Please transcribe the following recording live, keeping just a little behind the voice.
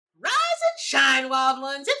Shine, wild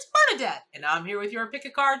ones, it's Bernadette, and I'm here with your Pick a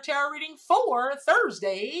Card Tarot reading for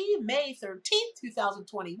Thursday, May 13th,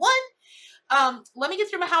 2021. Let me get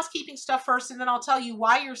through my housekeeping stuff first, and then I'll tell you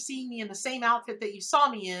why you're seeing me in the same outfit that you saw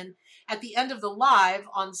me in at the end of the live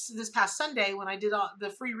on this past Sunday when I did the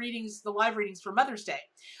free readings, the live readings for Mother's Day.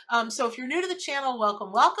 So if you're new to the channel,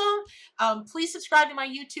 welcome, welcome. Please subscribe to my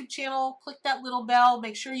YouTube channel. Click that little bell.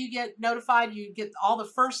 Make sure you get notified. You get all the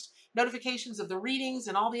first notifications of the readings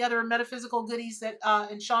and all the other metaphysical goodies that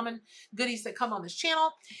and shaman goodies that come on this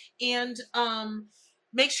channel. And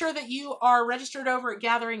make sure that you are registered over at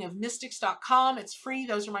gatheringofmystics.com. It's free.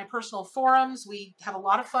 Those are my personal forums. We have a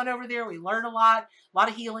lot of fun over there. We learn a lot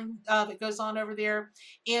of healing that goes on over there.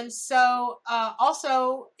 And so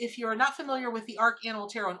also, if you're not familiar with the Arcanimal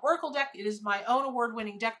Tarot and Oracle deck, it is my own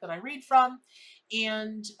award-winning deck that I read from.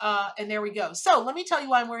 And there we go. So let me tell you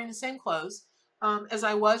why I'm wearing the same clothes as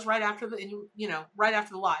I was right after the, right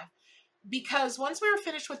after the live. Because once we were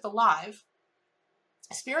finished with the live,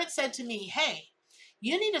 Spirit said to me, hey,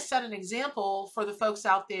 you need to set an example for the folks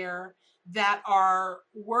out there that are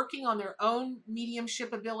working on their own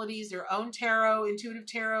mediumship abilities, their own tarot, intuitive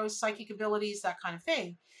tarot, psychic abilities, that kind of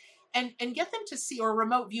thing. And get them to see, or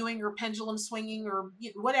remote viewing, or pendulum swinging, or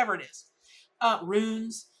whatever it is,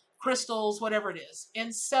 runes, crystals, whatever it is.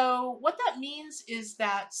 And so what that means is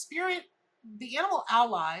that Spirit, the animal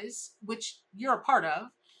allies, which you're a part of,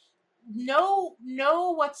 know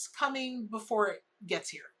what's coming before it gets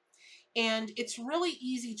here. And it's really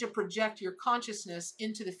easy to project your consciousnness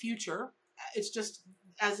into the future. It's just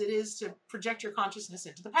as it is to project your consciousness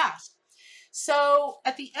into the past. So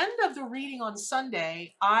at the end of the reading on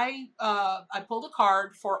Sunday, I pulled a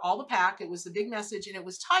card for all the pack. It was the big message, and it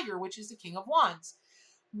was Tiger, which is the King of Wands,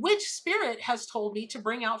 which Spirit has told me to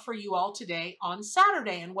bring out for you all today on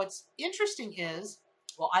Saturday. And what's interesting is,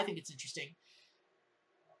 well, I think it's interesting,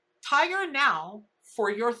 Tiger now, for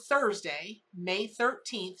your Thursday, May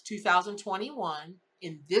 13th, 2021,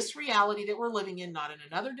 in this reality that we're living in, not in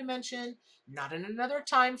another dimension, not in another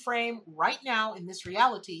time frame, right now in this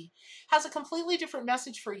reality, has a completely different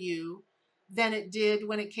message for you than it did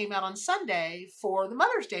when it came out on Sunday for the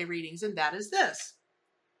Mother's Day readings, and that is this.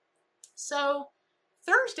 So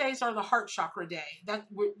Thursdays are the heart chakra day.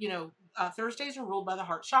 Thursdays are ruled by the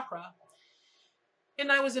heart chakra. And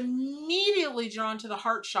I was immediately drawn to the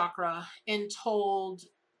heart chakra and told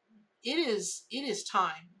it is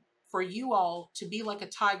time for you all to be like a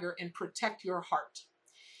tiger and protect your heart.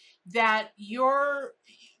 That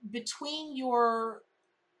between your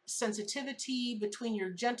sensitivity, between your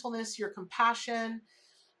gentleness, your compassion,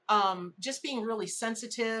 just being really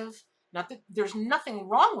sensitive. Not that there's nothing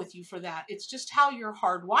wrong with you for that. It's just how you're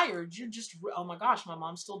hardwired. You're just, oh my gosh, my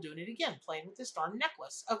mom's still doing it again, playing with this darn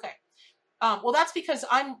necklace. Okay. Well, that's because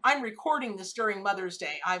I'm recording this during Mother's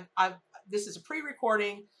Day. This is a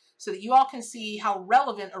pre-recording so that you all can see how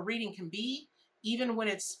relevant a reading can be, even when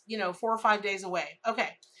it's 4 or 5 days away. Okay,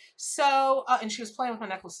 so and she was playing with my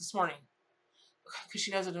necklace this morning because she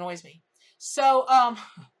knows it annoys me. So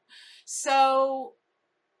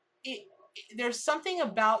there's something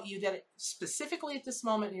about you that specifically at this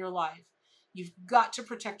moment in your life, you've got to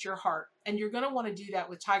protect your heart, and you're going to want to do that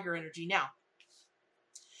with Tiger energy now.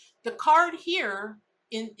 The card here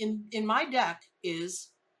in my deck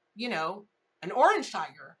is, an orange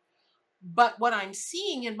tiger. But what I'm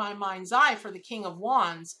seeing in my mind's eye for the King of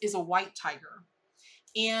Wands is a white tiger.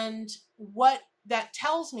 And what that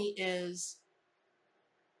tells me is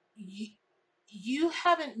you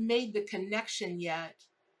haven't made the connection yet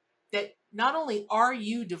that not only are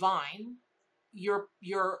you divine, you're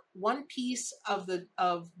one piece of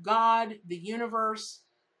God, the universe,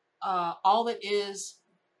 all that is,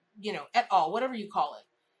 et al, whatever you call it,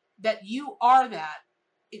 that you are that.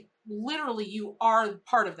 Literally, you are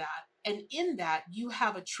part of that. And in that, you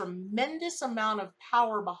have a tremendous amount of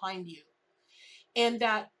power behind you. And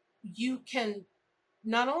that you can,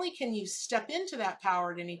 not only can you step into that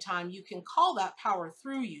power at any time, you can call that power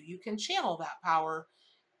through you. You can channel that power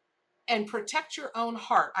and protect your own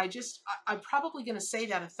heart. I'm probably going to say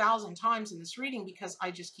that 1,000 times in this reading because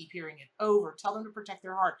I just keep hearing it over. Tell them to protect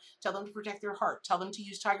their heart. Tell them to protect their heart. Tell them to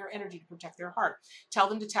use Tiger energy to protect their heart. Tell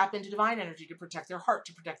them to tap into divine energy to protect their heart,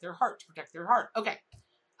 to protect their heart, to protect their heart. Okay.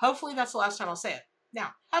 Hopefully that's the last time I'll say it. Now,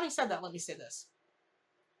 having said that, let me say this.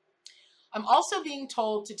 I'm also being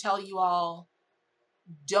told to tell you all,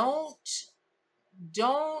 don't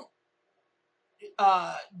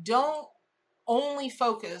only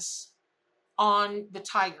focus on the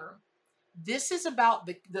tiger. This is about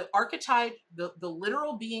the archetype, the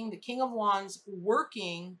literal being, the King of Wands,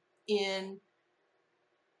 working in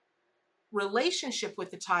relationship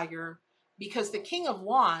with the tiger, because the King of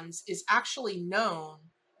Wands is actually known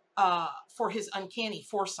for his uncanny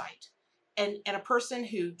foresight, and a person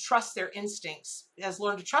who trusts their instincts, has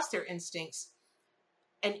learned to trust their instincts,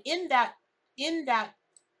 and in that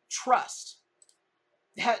trust,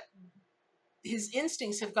 his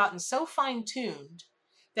instincts have gotten so fine-tuned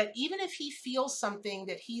that even if he feels something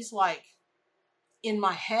that he's like, in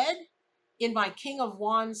my head, in my King of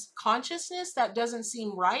Wands consciousness, that doesn't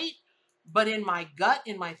seem right, but in my gut,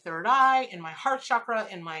 in my third eye, in my heart chakra,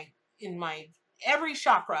 in my every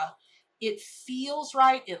chakra, it feels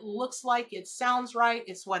right, it looks like, it sounds right,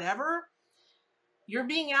 it's whatever. You're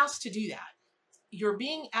being asked to do that. You're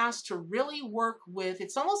being asked to really work with,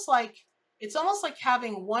 it's almost like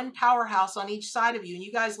having one powerhouse on each side of you, and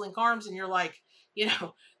you guys link arms and you're like, you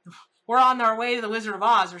know, we're on our way to the Wizard of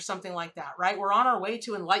Oz or something like that, right? We're on our way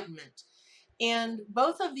to enlightenment. And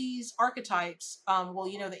both of these archetypes, well,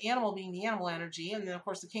 you know, the animal being the animal energy, and then of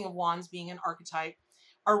course the King of Wands being an archetype,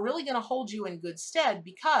 are really going to hold you in good stead,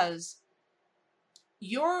 because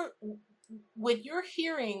when you're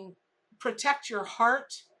hearing protect your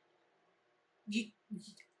heart,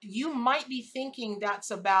 you might be thinking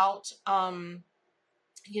that's about,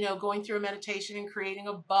 you know, going through a meditation and creating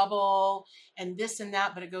a bubble and this and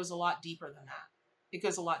that, but it goes a lot deeper than that. It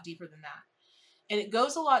goes a lot deeper than that. And it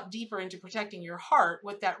goes a lot deeper into protecting your heart.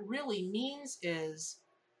 What that really means is,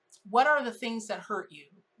 what are the things that hurt you?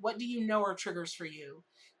 What do you know are triggers for you?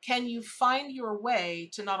 Can you find your way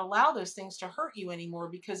to not allow those things to hurt you anymore,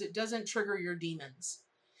 because it doesn't trigger your demons?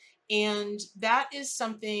 And that is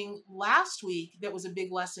something last week that was a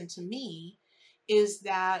big lesson to me, is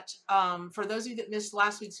that for those of you that missed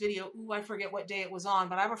last week's video, I forget what day it was on,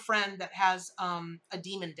 but I have a friend that has a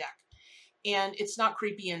demon deck, and it's not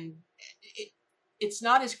creepy, and it's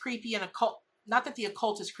not as creepy and occult. Not that the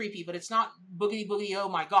occult is creepy, but it's not boogity boogity. Oh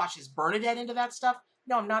my gosh, is Bernadette into that stuff?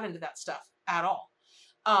 No, I'm not into that stuff at all.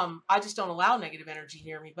 I just don't allow negative energy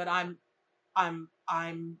near me. But I am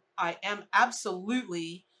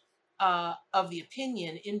absolutely of the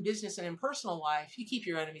opinion, in business and in personal life, you keep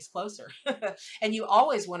your enemies closer. And you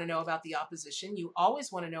always want to know about the opposition. You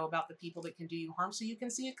always want to know about the people that can do you harm, so you can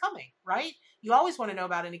see it coming, right? You always want to know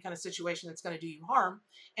about any kind of situation that's going to do you harm.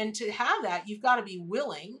 And to have that, you've got to be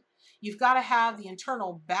willing. You've got to have the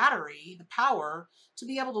internal battery, the power, to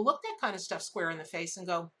be able to look that kind of stuff square in the face and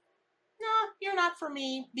go, no, you're not for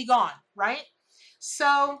me, be gone, right?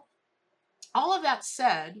 So all of that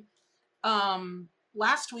said,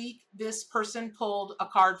 last week, this person pulled a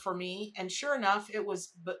card for me, and sure enough, it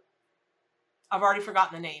was, but I've already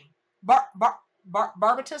forgotten the name.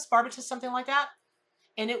 Barbatus, something like that.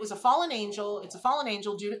 And it was a fallen angel. It's a fallen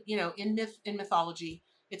angel, you know, in mythology.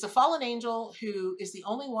 It's a fallen angel who is the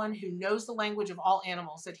only one who knows the language of all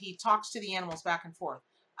animals, that he talks to the animals back and forth.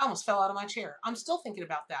 I almost fell out of my chair. I'm still thinking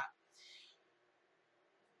about that.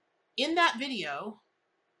 In that video,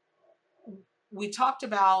 we talked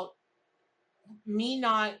about me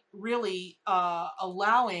not really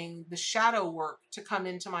allowing the shadow work to come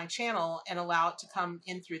into my channel and allow it to come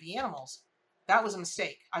in through the animals. That was a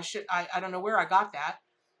mistake. I don't know where I got that.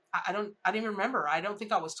 I didn't even remember. I don't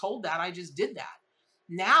think I was told that. I just did that.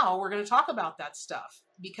 Now we're going to talk about that stuff,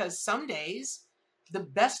 because some days the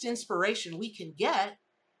best inspiration we can get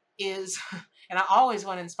is, and I always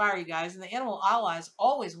want to inspire you guys, and the Animal Allies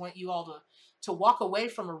always want you all to walk away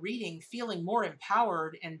from a reading feeling more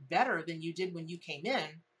empowered and better than you did when you came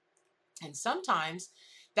in. And sometimes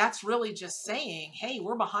that's really just saying, hey,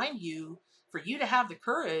 we're behind you, for you to have the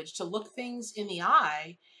courage to look things in the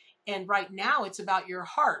eye. And right now it's about your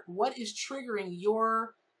heart. What is triggering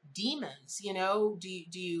your demons? You know, do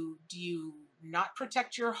you not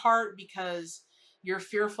protect your heart because you're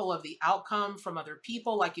fearful of the outcome from other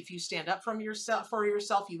people? Like, if you stand up for yourself,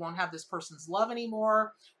 you won't have this person's love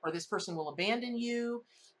anymore, or this person will abandon you.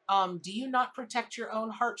 Do you not protect your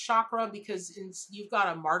own heart chakra because you've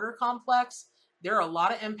got a martyr complex? There are a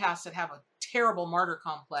lot of empaths that have a terrible martyr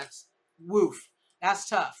complex. Woof, that's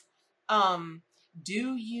tough.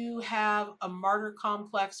 Do you have a martyr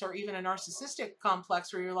complex, or even a narcissistic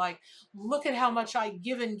complex, where you're like, look at how much I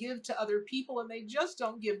give and give to other people and they just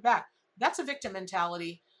don't give back? That's a victim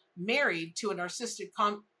mentality married to a narcissistic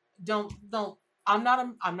I'm not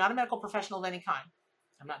a medical professional of any kind.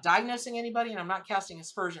 I'm not diagnosing anybody, and I'm not casting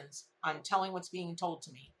aspersions. I'm telling what's being told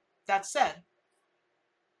to me. That said,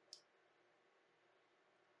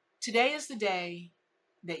 today is the day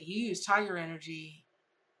that you use Tiger energy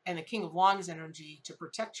and the King of Wands energy to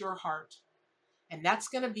protect your heart. And that's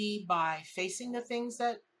going to be by facing the things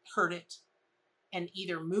that hurt it, and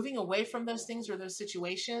either moving away from those things or those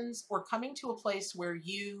situations, or coming to a place where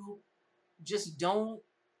you just don't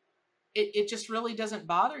it just really doesn't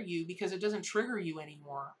bother you because it doesn't trigger you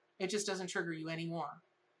anymore. It just doesn't trigger you anymore.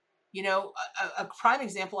 You know, a prime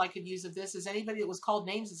example I could use of this is anybody that was called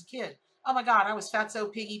names as a kid. Oh my God, I was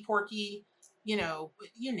fatso, piggy, porky, you know,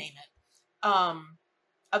 you name it.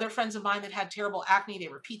 Other friends of mine that had terrible acne, they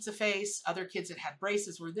were pizza face. Other kids that had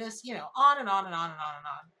braces were this, you know, on and on and on and on and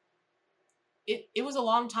on. It was a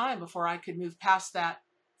long time before I could move past that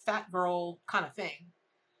fat girl kind of thing.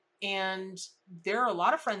 And there are a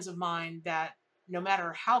lot of friends of mine that no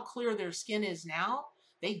matter how clear their skin is now,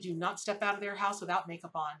 they do not step out of their house without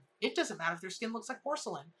makeup on. It doesn't matter if their skin looks like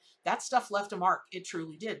porcelain. That stuff left a mark. It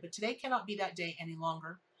truly did. But today cannot be that day any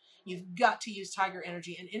longer. You've got to use tiger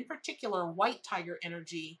energy, and in particular, white tiger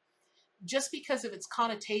energy, just because of its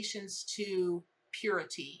connotations to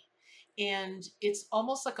purity. And it's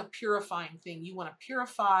almost like a purifying thing. You want to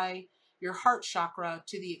purify your heart chakra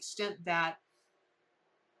to the extent that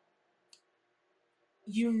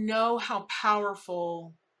you know how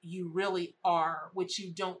powerful you really are, which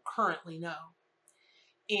you don't currently know.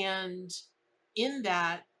 And in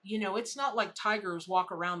that, you know, it's not like tigers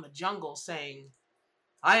walk around the jungle saying,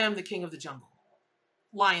 I am the king of the jungle.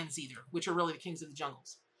 Lions either, which are really the kings of the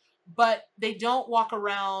jungles. But they don't walk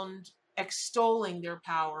around extolling their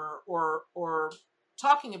power or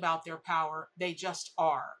talking about their power. They just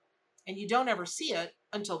are. And you don't ever see it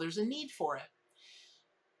until there's a need for it.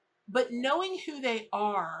 But knowing who they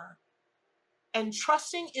are and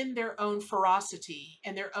trusting in their own ferocity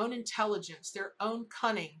and their own intelligence, their own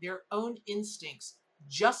cunning, their own instincts,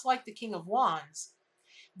 just like the King of Wands,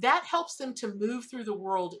 that helps them to move through the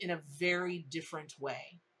world in a very different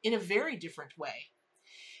way, in a very different way.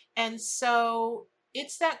 And so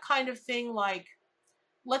it's that kind of thing like,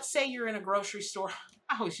 let's say you're in a grocery store.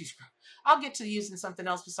 I'll get to using something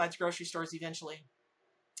else besides grocery stores eventually.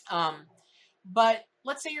 But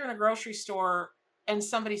let's say you're in a grocery store and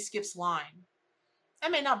somebody skips line.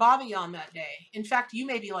 That may not bother you on that day. In fact, you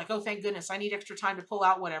may be like, oh, thank goodness, I need extra time to pull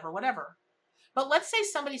out whatever. But let's say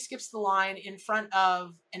somebody skips the line in front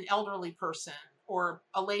of an elderly person or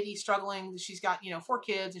a lady struggling. She's got, 4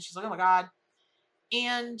 kids and she's like, oh my God.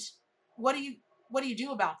 And what do you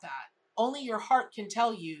do about that? Only your heart can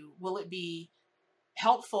tell you, will it be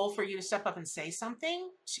helpful for you to step up and say something?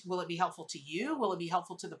 Will it be helpful to you? Will it be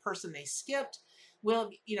helpful to the person they skipped?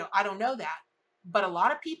 I don't know that. But a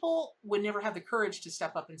lot of people would never have the courage to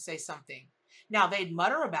step up and say something. Now, they'd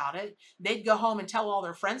mutter about it. They'd go home and tell all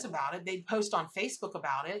their friends about it. They'd post on Facebook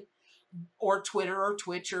about it, or Twitter or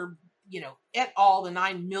Twitch, or, at all the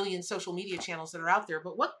 9 million social media channels that are out there.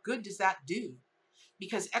 But what good does that do?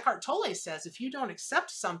 Because Eckhart Tolle says if you don't accept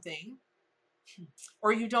something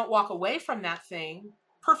or you don't walk away from that thing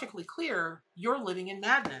perfectly clear, you're living in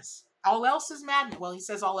madness. All else is madness. Well, he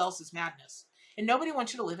says all else is madness. And nobody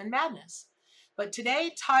wants you to live in madness. But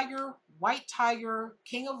today, Tiger, White Tiger,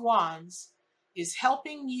 King of Wands, is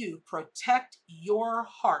helping you protect your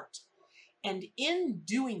heart. And in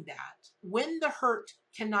doing that, when the hurt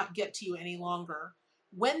cannot get to you any longer,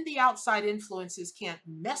 when the outside influences can't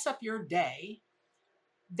mess up your day,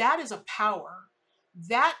 that is a power.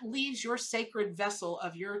 That leaves your sacred vessel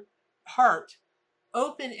of your heart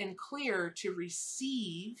open and clear to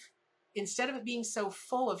receive. Instead of it being so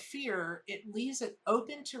full of fear, it leaves it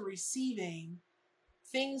open to receiving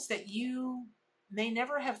things that you may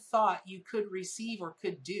never have thought you could receive or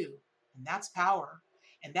could do. And that's power.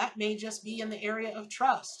 And that may just be in the area of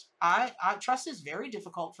trust. I trust is very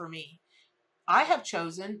difficult for me. I have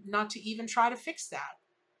chosen not to even try to fix that.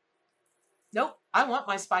 Nope. I want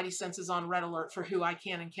my spidey senses on red alert for who I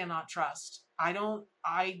can and cannot trust.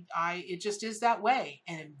 It just is that way.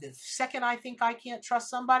 And the second I think I can't trust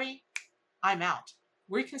somebody, I'm out.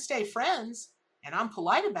 We can stay friends and I'm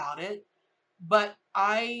polite about it, but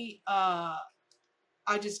I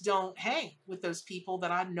just don't hang with those people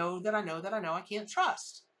that I know I can't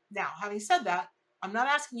trust. Now, having said that, I'm not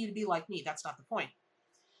asking you to be like me. That's not the point.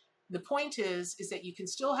 The point is that you can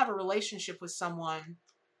still have a relationship with someone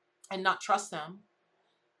and not trust them,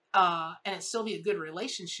 and it still be a good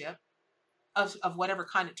relationship of whatever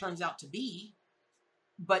kind it turns out to be.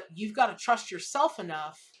 But you've got to trust yourself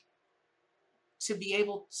enough to be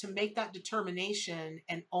able to make that determination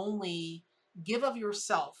and only give of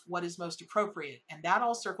yourself what is most appropriate. And that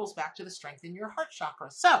all circles back to the strength in your heart chakra.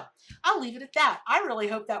 So I'll leave it at that. I really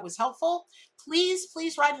hope that was helpful. Please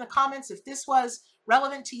write in the comments if this was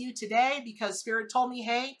relevant to you today, because Spirit told me,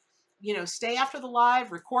 hey, stay after the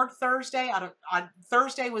live, record Thursday.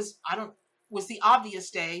 Thursday was the obvious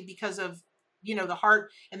day because of you know, the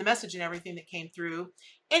heart and the message and everything that came through.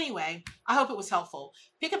 Anyway, I hope it was helpful.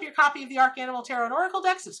 Pick up your copy of the Arc Animal Tarot and Oracle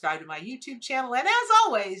deck, subscribe to my YouTube channel, and as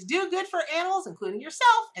always, do good for animals, including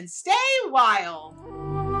yourself, and stay wild.